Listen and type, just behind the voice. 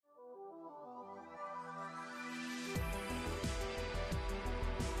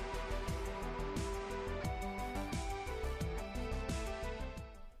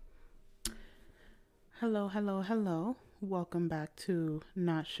Hello, hello, hello. Welcome back to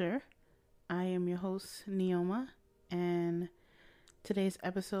Not Sure. I am your host, Neoma, and today's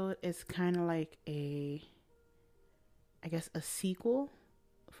episode is kind of like a sequel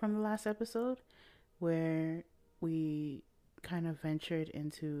from the last episode where we kind of ventured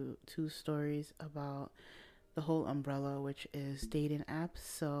into two stories about the whole umbrella, which is dating apps.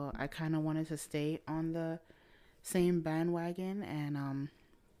 So I kind of wanted to stay on the same bandwagon and,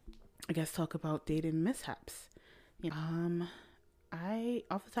 talk about dating mishaps. I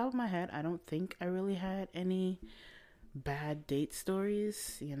off the top of my head, I don't think I really had any bad date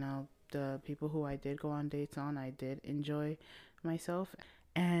stories. The people who I did go on dates on, I did enjoy myself.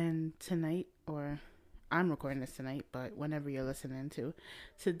 And tonight, or I'm recording this tonight, but whenever you're listening to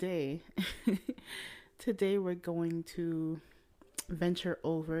today, today we're going to venture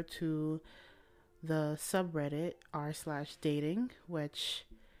over to the subreddit r/dating, which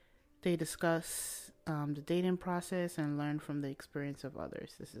they discuss the dating process and learn from the experience of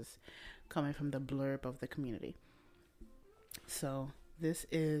others. This is coming from the blurb of the community. So this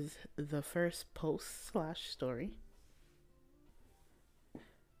is the first post/story.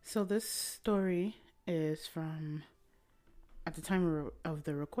 So this story is from, at the time of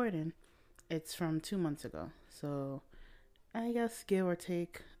the recording, it's from 2 months ago. So I guess give or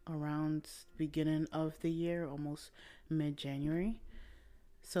take around beginning of the year, almost mid-January.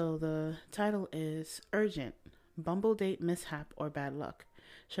 So the title is Urgent, Bumble Date Mishap or Bad Luck.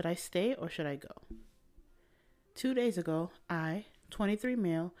 Should I stay or should I go? 2 days ago, I, 23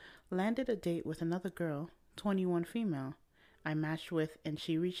 male, landed a date with another girl, 21 female, I matched with, and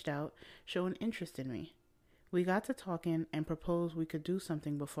she reached out, showing interest in me. We got to talking and proposed we could do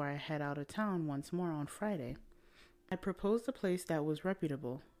something before I head out of town once more on Friday. I proposed a place that was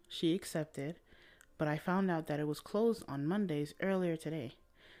reputable. She accepted, but I found out that it was closed on Mondays earlier today.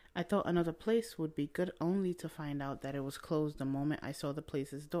 I thought another place would be good, only to find out that it was closed the moment I saw the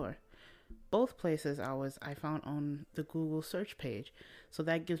place's door. Both places' hours I found on the Google search page, so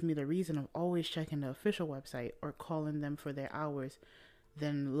that gives me the reason of always checking the official website or calling them for their hours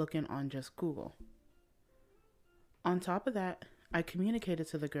than looking on just Google. On top of that, I communicated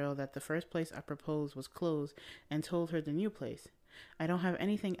to the girl that the first place I proposed was closed and told her the new place. I don't have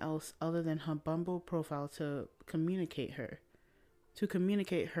anything else other than her Bumble profile to communicate her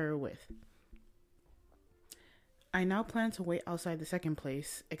with. I now plan to wait outside the second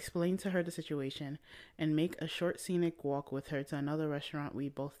place, explain to her the situation, and make a short scenic walk with her to another restaurant we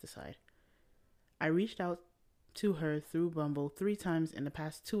both decide. I reached out to her through Bumble 3 times in the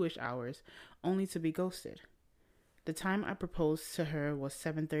past 2-ish hours, only to be ghosted. The time I proposed to her was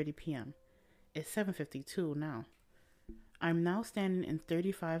 7:30 p.m. It's 7:52 now. I'm now standing in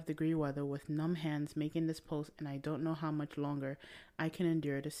 35-degree weather with numb hands making this post, and I don't know how much longer I can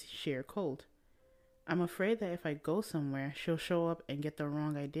endure the sheer cold. I'm afraid that if I go somewhere, she'll show up and get the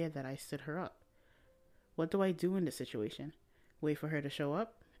wrong idea that I stood her up. What do I do in this situation? Wait for her to show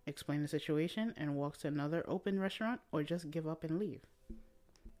up, explain the situation, and walk to another open restaurant, or just give up and leave?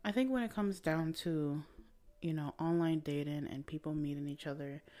 I think when it comes down to, online dating and people meeting each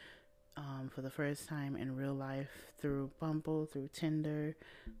other for the first time in real life through Bumble, through Tinder,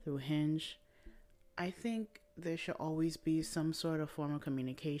 through Hinge, I think there should always be some sort of form of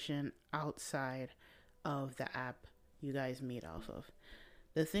communication outside of the app you guys meet off of.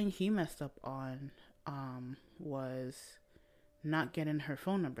 The thing he messed up on was not getting her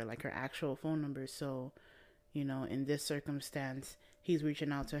phone number, like her actual phone number. So, in this circumstance, he's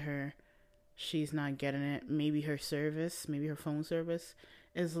reaching out to her. She's not getting it. Maybe her phone service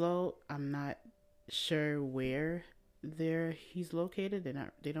is low. I'm not sure where he's located.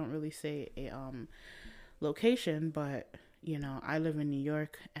 They don't really say a location, but I live in New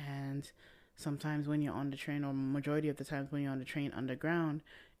York, and sometimes when you're on the train, or majority of the times when you're on the train underground,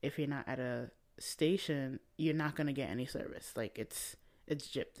 if you're not at a station, you're not gonna get any service. Like it's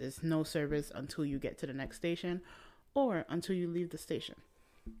gypped. There's no service until you get to the next station, or until you leave the station.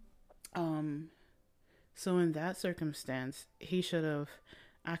 So in that circumstance, he should have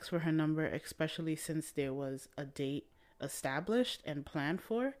asked for her number, especially since there was a date established and planned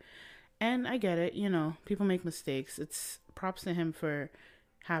for. And I get it, people make mistakes. It's props to him for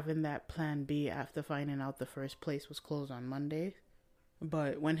having that plan B after finding out the first place was closed on Monday.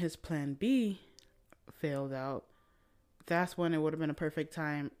 But when his plan B failed out, that's when it would have been a perfect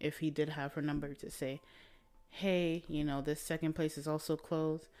time if he did have her number to say, hey, this second place is also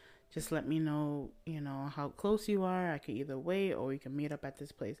closed. Just let me know, how close you are. I could either wait or we can meet up at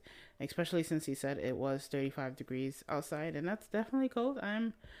this place. Especially since he said it was 35 degrees outside, and that's definitely cold.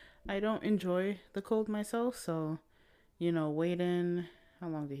 I don't enjoy the cold myself, so, waiting how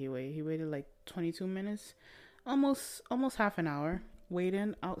long did he wait? He waited like 22 minutes, almost half an hour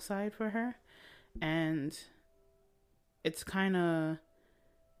waiting outside for her. And it's kind of,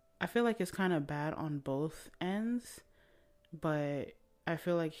 I feel like it's kind of bad on both ends, but I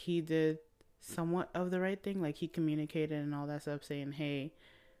feel like he did somewhat of the right thing. Like, he communicated and all that stuff, saying, hey,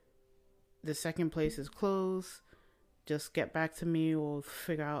 the second place is closed, just get back to me, we'll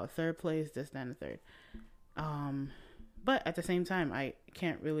figure out a third place, this, then a third. But at the same time, I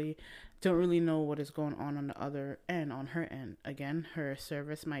don't really know what is going on the other end, on her end. Again, her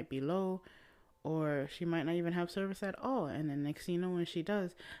service might be low, or she might not even have service at all. And then next thing you know, when she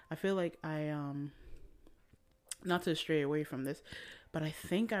does, I feel like not to stray away from this, but I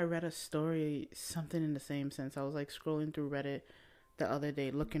think I read a story, something in the same sense. I was like scrolling through Reddit the other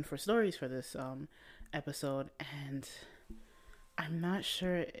day looking for stories for this episode, and I'm not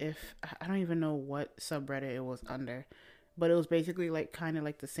sure if, I don't even know what subreddit it was under, but it was basically like kind of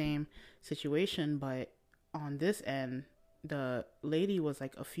like the same situation, but on this end, the lady was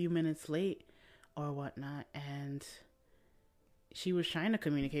like a few minutes late or whatnot, and she was trying to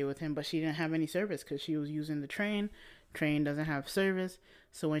communicate with him, but she didn't have any service because she was using the train. Train doesn't have service,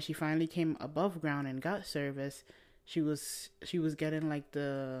 so when she finally came above ground and got service, she was getting like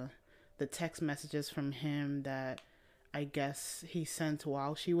the text messages from him that I guess he sent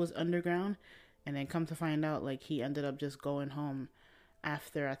while she was underground. And then come to find out, like, he ended up just going home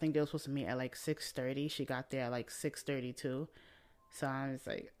after, I think they were supposed to meet at like 6:30. She got there at like 6:32. So I was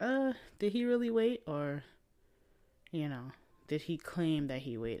like, did he really wait? Or, did he claim that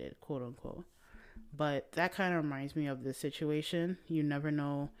he waited, quote unquote? But that kind of reminds me of this situation. You never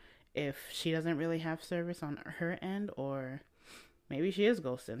know if she doesn't really have service on her end, or maybe she is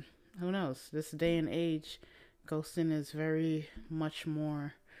ghosting. Who knows? This day and age, ghosting is very much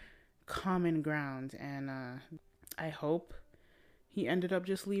more common ground, and I hope he ended up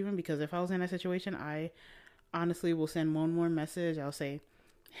just leaving, because if I was in that situation, I honestly will send one more message. I'll say,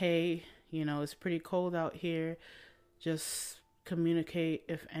 hey, it's pretty cold out here, just communicate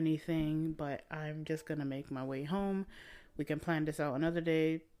if anything, but I'm just gonna make my way home. We can plan this out another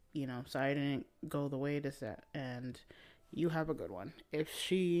day. Sorry I didn't go the way this, that, and you have a good one. If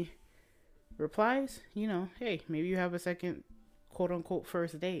she replies, hey, maybe you have a second quote unquote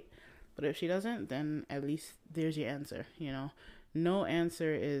first date. But if she doesn't, then at least there's your answer. No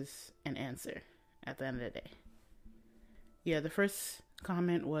answer is an answer at the end of the day. Yeah, the first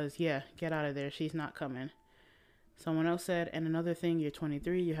comment was, yeah, get out of there, she's not coming. Someone else said, and another thing, you're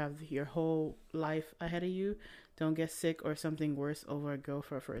 23, you have your whole life ahead of you. Don't get sick or something worse over a girl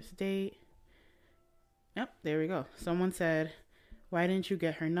for a first date. Yep, there we go. Someone said, why didn't you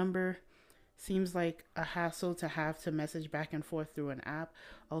get her number? Seems like a hassle to have to message back and forth through an app.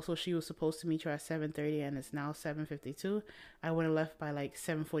 Also, she was supposed to meet you at 7:30 and it's now 7:52. I would have left by like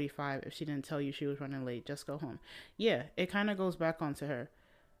 7:45 if she didn't tell you she was running late. Just go home. Yeah, it kind of goes back onto her.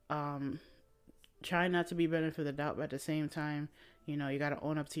 Try not to be benefit for the doubt, but at the same time, you got to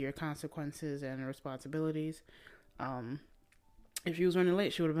own up to your consequences and responsibilities. If she was running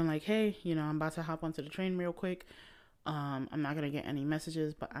late, she would have been like, hey, I'm about to hop onto the train real quick. I'm not going to get any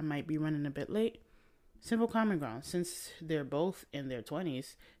messages, but I might be running a bit late. Simple common ground. Since they're both in their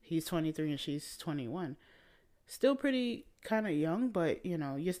 20s, he's 23 and she's 21. Still pretty kind of young, but,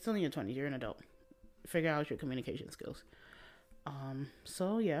 you're still in your 20s. You're an adult. Figure out your communication skills.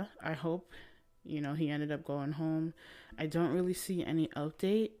 So, yeah, I hope, he ended up going home. I don't really see any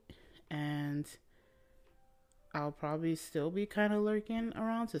update, and I'll probably still be kind of lurking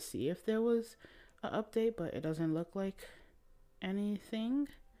around to see if there was an update, but it doesn't look like anything.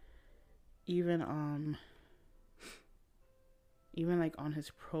 Even like on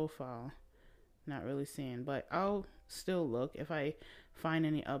his profile, not really seeing, but I'll still look. If I find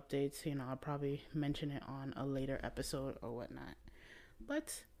any updates, I'll probably mention it on a later episode or whatnot.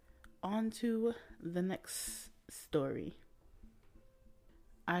 But on to the next story.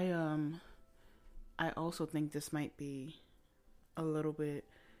 I also think this might be a little bit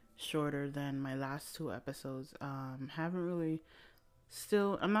shorter than my last two episodes. Haven't really,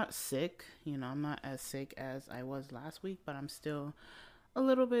 I'm not sick, I'm not as sick as I was last week, but I'm still a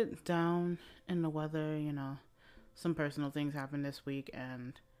little bit down in the weather. Some personal things happened this week,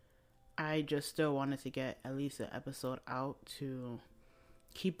 and I just still wanted to get at least an episode out to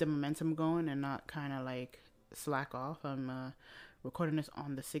keep the momentum going and not kind of like slack off. I'm recording this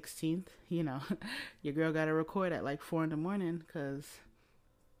on the 16th. Your girl got to record at like 4 a.m. because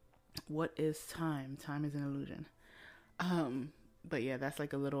what is time? Time is an illusion. But yeah, that's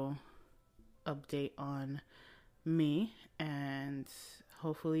like a little update on me, and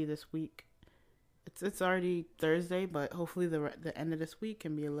hopefully this week It's already Thursday, but hopefully the end of this week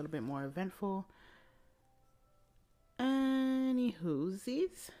can be a little bit more eventful.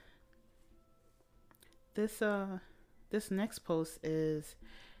 Anywhoosies, this next post is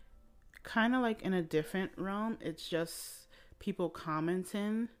kind of like in a different realm. It's just people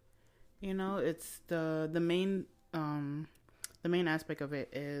commenting. You know, it's the main aspect of it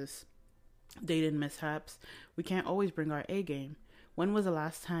is dating mishaps. We can't always bring our A game. When was the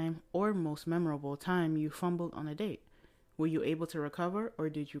last time or most memorable time you fumbled on a date? Were you able to recover or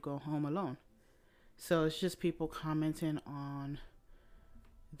did you go home alone? So it's just people commenting on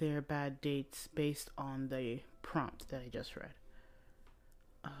their bad dates based on the prompt that I just read.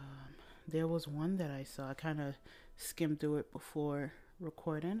 There was one that I saw. I kind of skimmed through it before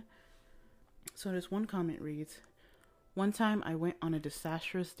recording. So this one comment reads, "One time I went on a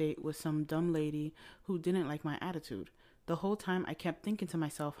disastrous date with some dumb lady who didn't like my attitude. The whole time I kept thinking to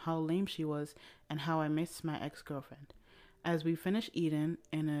myself how lame she was and how I missed my ex-girlfriend. As we finished eating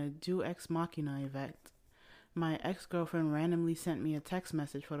in a Deus Ex Machina event, my ex-girlfriend randomly sent me a text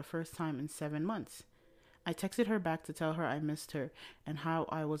message for the first time in 7 months. I texted her back to tell her I missed her and how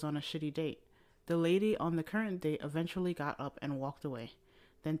I was on a shitty date. The lady on the current date eventually got up and walked away,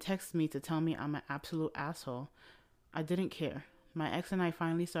 then texted me to tell me I'm an absolute asshole. I didn't care. My ex and I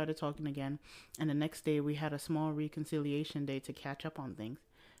finally started talking again, and the next day we had a small reconciliation day to catch up on things.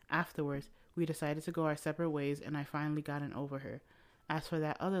 Afterwards, we decided to go our separate ways, and I finally gotten over her. As for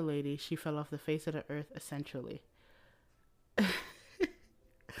that other lady, she fell off the face of the earth essentially."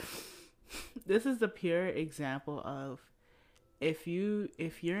 This is the pure example of if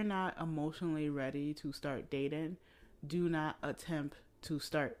you're not emotionally ready to start dating, do not attempt to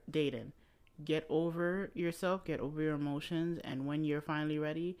start dating. Get over yourself, get over your emotions, and when you're finally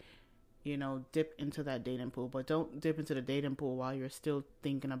ready, dip into that dating pool. But don't dip into the dating pool while you're still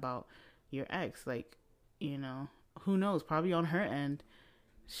thinking about your ex. Like, who knows? Probably on her end,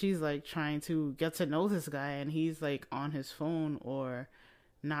 she's like trying to get to know this guy and he's like on his phone or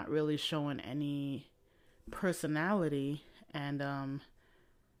not really showing any personality. And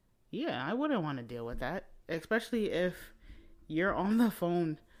yeah, I wouldn't want to deal with that, especially if you're on the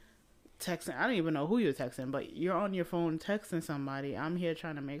phone texting. I don't even know who you're texting, but you're on your phone texting somebody. I'm here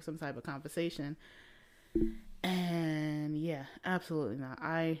trying to make some type of conversation, and yeah, absolutely not.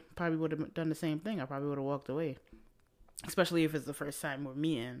 I probably would have done the same thing. I probably would have walked away, especially if it's the first time we're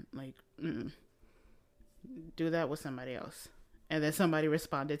meeting. Like, do that with somebody else. And then somebody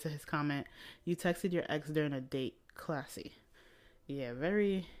responded to his comment, "You texted your ex during a date. Classy." Yeah,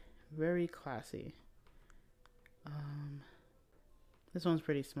 very, very classy. This one's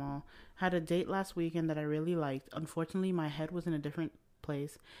pretty small. Had a date last weekend that I really liked. Unfortunately, my head was in a different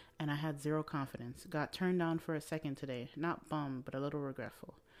place and I had zero confidence. Got turned down for a second today. Not bummed, but a little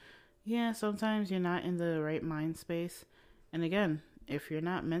regretful. Yeah, sometimes you're not in the right mind space. And again, if you're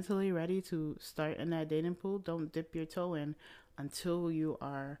not mentally ready to start in that dating pool, don't dip your toe in until you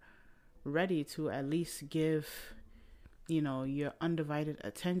are ready to at least give, your undivided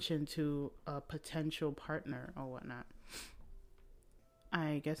attention to a potential partner or whatnot.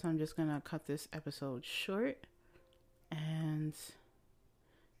 I guess I'm just gonna cut this episode short, and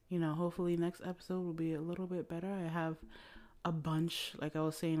hopefully next episode will be a little bit better. I have a bunch, like I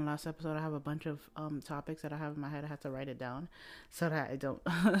was saying last episode, I have a bunch of topics that I have in my head. I have to write it down so that I don't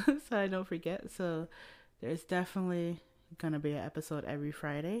so I don't forget. So there's definitely gonna be an episode every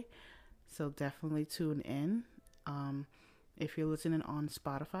Friday, so definitely tune in. If you're listening on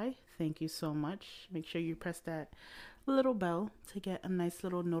Spotify, thank you so much. Make sure you press that little bell to get a nice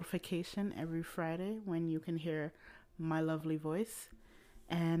little notification every Friday when you can hear my lovely voice.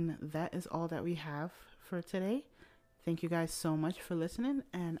 And that is all that we have for today. Thank you guys so much for listening,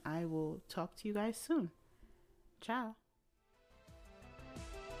 and I will talk to you guys soon. Ciao.